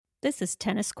This is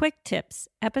Tennis Quick Tips,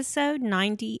 episode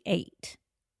 98.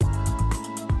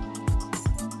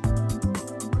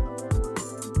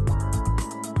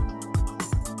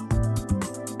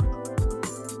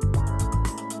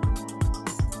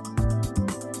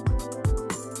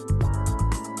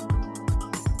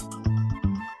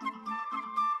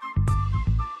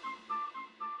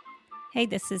 Hey,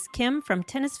 this is Kim from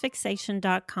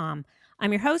TennisFixation.com.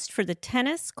 I'm your host for the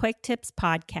Tennis Quick Tips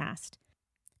podcast.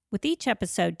 With each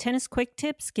episode, Tennis Quick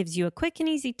Tips gives you a quick and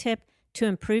easy tip to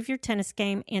improve your tennis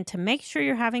game and to make sure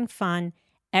you're having fun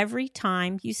every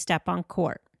time you step on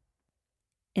court.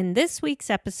 In this week's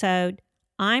episode,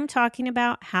 I'm talking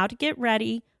about how to get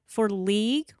ready for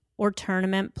league or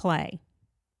tournament play.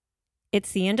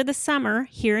 It's the end of the summer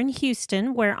here in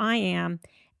Houston, where I am,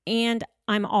 and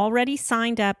I'm already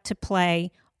signed up to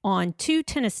play on 2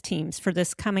 tennis teams for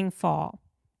this coming fall.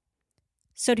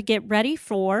 So to get ready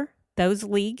for those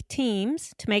league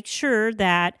teams, to make sure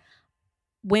that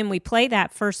when we play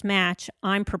that first match,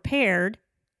 I'm prepared,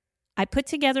 I put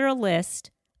together a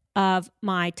list of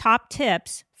my top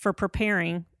tips for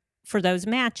preparing for those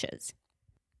matches.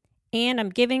 And I'm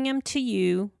giving them to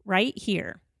you right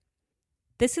here.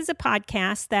 This is a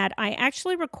podcast that I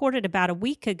actually recorded about a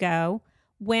week ago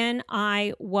when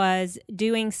I was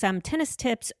doing some tennis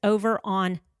tips over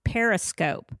on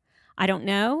Periscope. I don't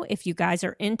know if you guys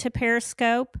are into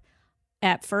Periscope.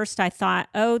 At first I thought,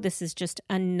 this is just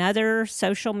another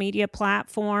social media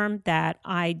platform that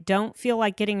I don't feel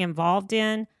like getting involved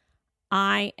in.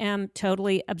 I am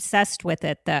totally obsessed with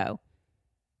it though.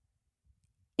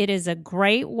 It is a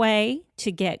great way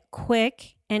to get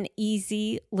quick and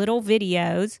easy little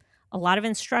videos, a lot of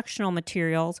instructional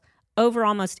materials over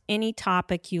almost any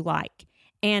topic you like.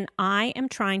 And I am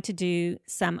trying to do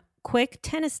some quick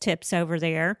tennis tips over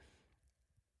there.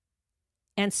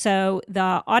 And so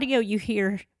the audio you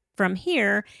hear from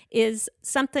here is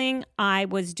something I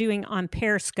was doing on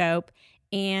Periscope,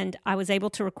 and I was able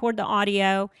to record the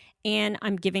audio, and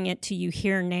I'm giving it to you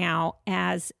here now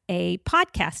as a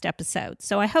podcast episode.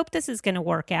 So I hope this is going to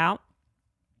work out.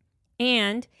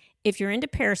 And if you're into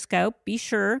Periscope, be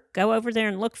sure, go over there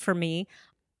and look for me.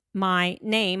 My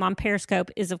name on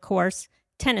Periscope is, of course,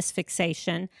 Tennis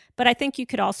Fixation, but I think you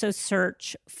could also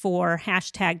search for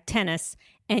hashtag tennis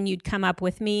and you'd come up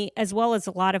with me, as well as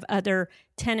a lot of other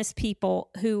tennis people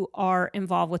who are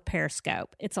involved with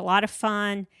Periscope. It's a lot of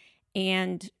fun,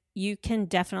 and you can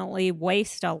definitely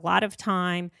waste a lot of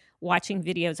time watching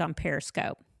videos on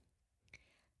Periscope.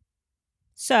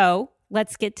 So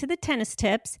let's get to the tennis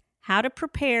tips, how to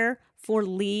prepare for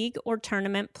league or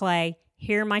tournament play.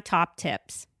 Here are my top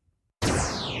tips.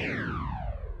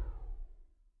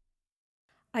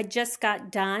 I just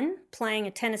got done playing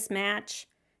a tennis match.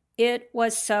 It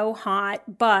was so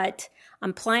hot, but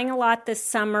I'm playing a lot this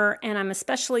summer, and I'm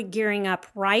especially gearing up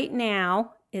right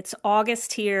now. It's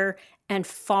August here, and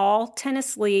Fall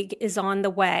Tennis League is on the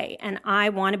way, and I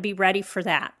want to be ready for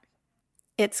that.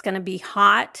 It's going to be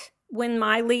hot when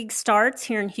my league starts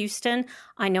here in Houston.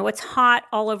 I know it's hot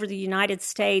all over the United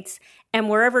States, and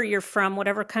wherever you're from,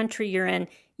 whatever country you're in,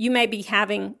 you may be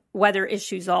having weather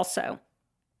issues also.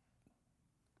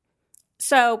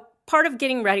 So part of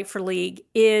getting ready for league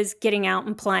is getting out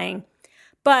and playing.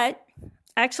 But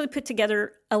I actually put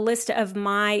together a list of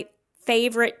my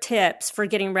favorite tips for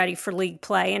getting ready for league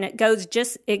play, and it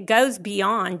goes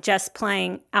beyond just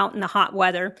playing out in the hot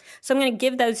weather. So I'm going to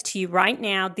give those to you right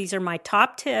now. These are my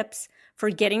top tips for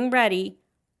getting ready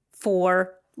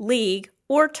for league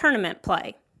or tournament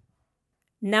play.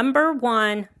 Number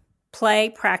 1, play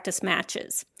practice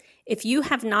matches. If you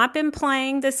have not been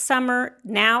playing this summer,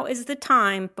 now is the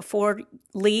time before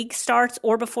league starts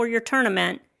or before your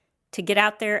tournament to get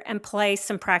out there and play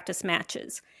some practice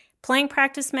matches. Playing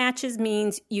practice matches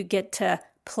means you get to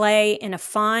play in a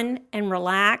fun and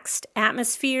relaxed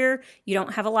atmosphere. You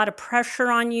don't have a lot of pressure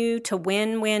on you to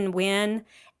win,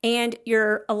 and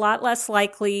you're a lot less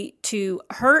likely to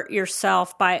hurt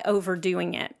yourself by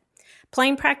overdoing it.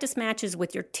 Playing practice matches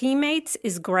with your teammates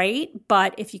is great,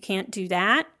 but if you can't do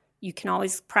that, you can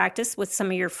always practice with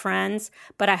some of your friends,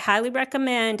 but I highly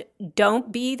recommend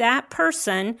don't be that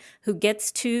person who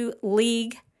gets to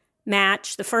league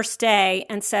match the first day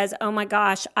and says, oh my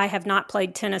gosh, I have not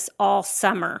played tennis all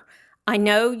summer. I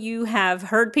know you have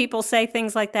heard people say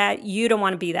things like that. You don't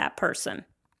want to be that person.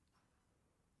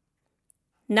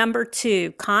 Number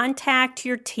 2, contact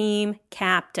your team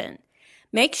captain.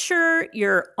 Make sure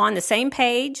you're on the same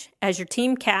page as your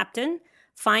team captain.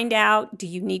 Find out, do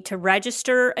you need to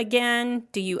register again?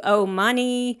 Do you owe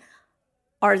money?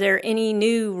 Are there any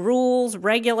new rules,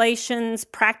 regulations,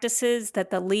 practices that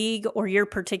the league or your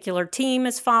particular team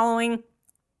is following?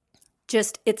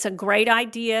 It's a great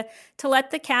idea to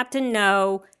let the captain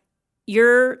know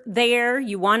you're there,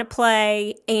 you want to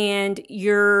play, and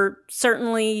you're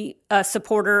certainly a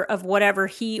supporter of whatever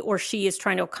he or she is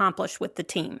trying to accomplish with the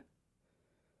team.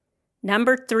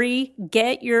 Number 3,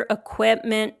 get your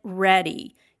equipment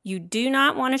ready. You do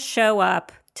not want to show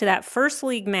up to that first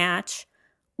league match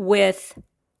with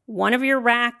one of your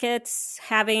rackets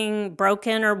having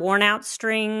broken or worn out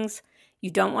strings. You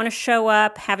don't want to show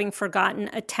up having forgotten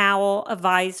a towel, a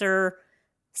visor,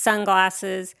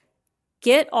 sunglasses.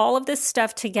 Get all of this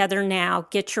stuff together now.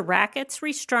 Get your rackets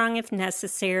restrung if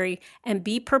necessary, and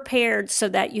be prepared so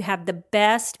that you have the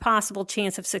best possible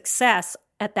chance of success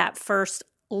at that first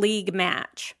league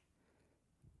match.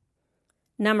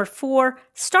 Number 4,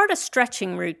 start a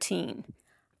stretching routine.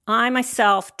 I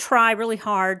myself try really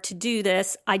hard to do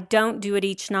this. I don't do it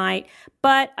each night,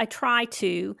 but I try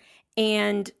to.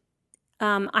 And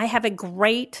I have a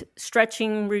great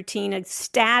stretching routine, a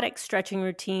static stretching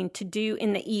routine to do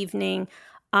in the evening.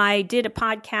 I did a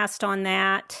podcast on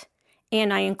that,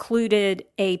 and I included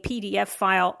a PDF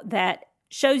file that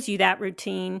shows you that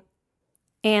routine.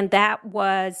 And that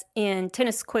was in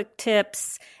Tennis Quick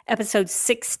Tips, episode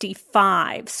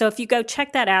 65. So if you go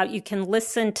check that out, you can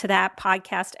listen to that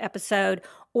podcast episode,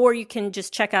 or you can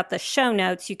just check out the show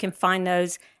notes. You can find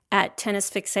those at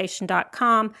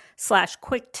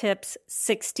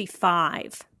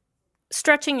tennisfixation.com/quicktips65.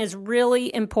 Stretching is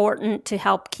really important to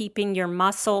help keeping your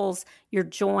muscles, your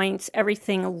joints,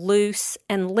 everything loose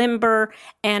and limber.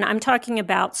 And I'm talking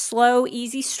about slow,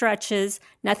 easy stretches,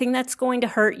 nothing that's going to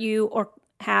hurt you or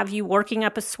have you working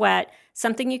up a sweat,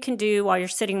 something you can do while you're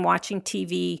sitting watching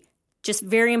TV. Just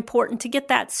very important to get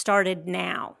that started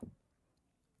now.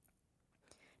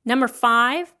 Number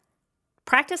 5,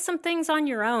 practice some things on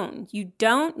your own. You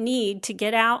don't need to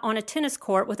get out on a tennis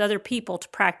court with other people to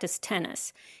practice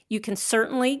tennis. You can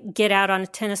certainly get out on a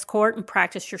tennis court and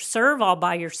practice your serve all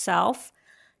by yourself.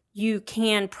 You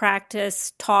can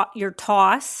practice your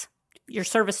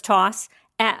service toss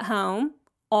at home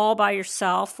all by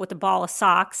yourself with a ball of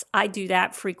socks. I do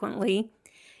that frequently.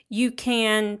 You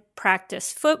can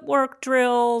practice footwork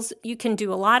drills. You can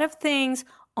do a lot of things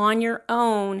on your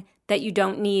own that you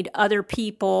don't need other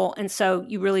people, and so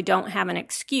you really don't have an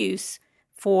excuse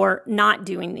for not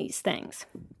doing these things.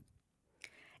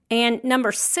 And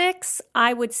number 6,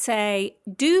 I would say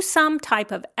do some type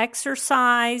of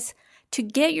exercise to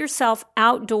get yourself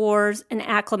outdoors and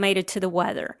acclimated to the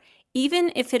weather.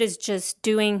 Even if it is just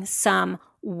doing some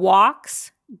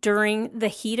walks during the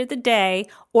heat of the day,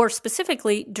 or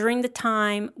specifically during the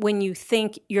time when you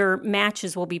think your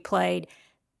matches will be played.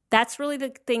 That's really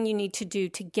the thing you need to do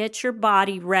to get your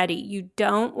body ready. You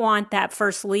don't want that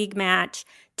first league match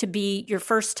to be your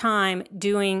first time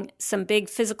doing some big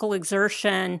physical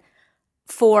exertion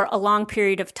for a long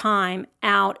period of time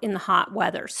out in the hot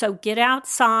weather. So get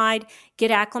outside,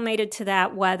 get acclimated to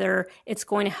that weather. It's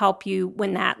going to help you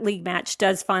when that league match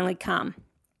does finally come.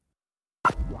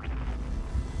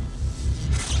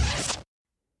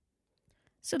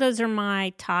 So those are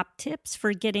my top tips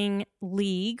for getting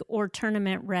league or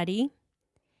tournament ready.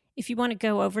 If you want to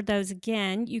go over those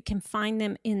again, you can find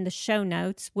them in the show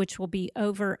notes, which will be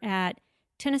over at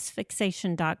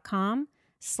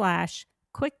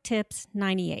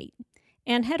tennisfixation.com/quicktips98.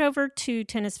 And head over to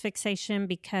Tennis Fixation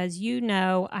because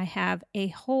I have a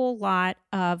whole lot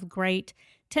of great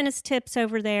tennis tips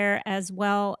over there, as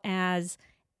well as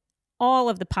all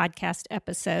of the podcast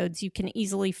episodes. You can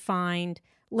easily find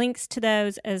links to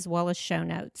those as well as show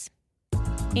notes.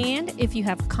 And if you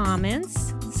have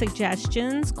comments,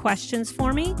 suggestions, questions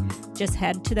for me, just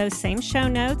head to those same show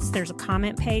notes. There's a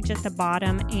comment page at the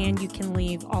bottom, and you can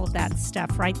leave all of that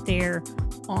stuff right there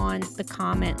on the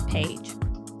comment page.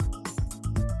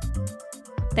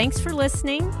 Thanks for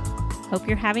listening. Hope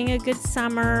you're having a good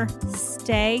summer.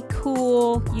 Stay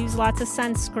cool. Use lots of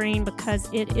sunscreen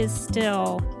because it is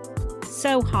still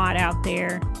so hot out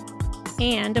there.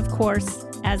 And of course,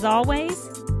 as always,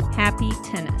 happy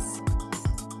tennis.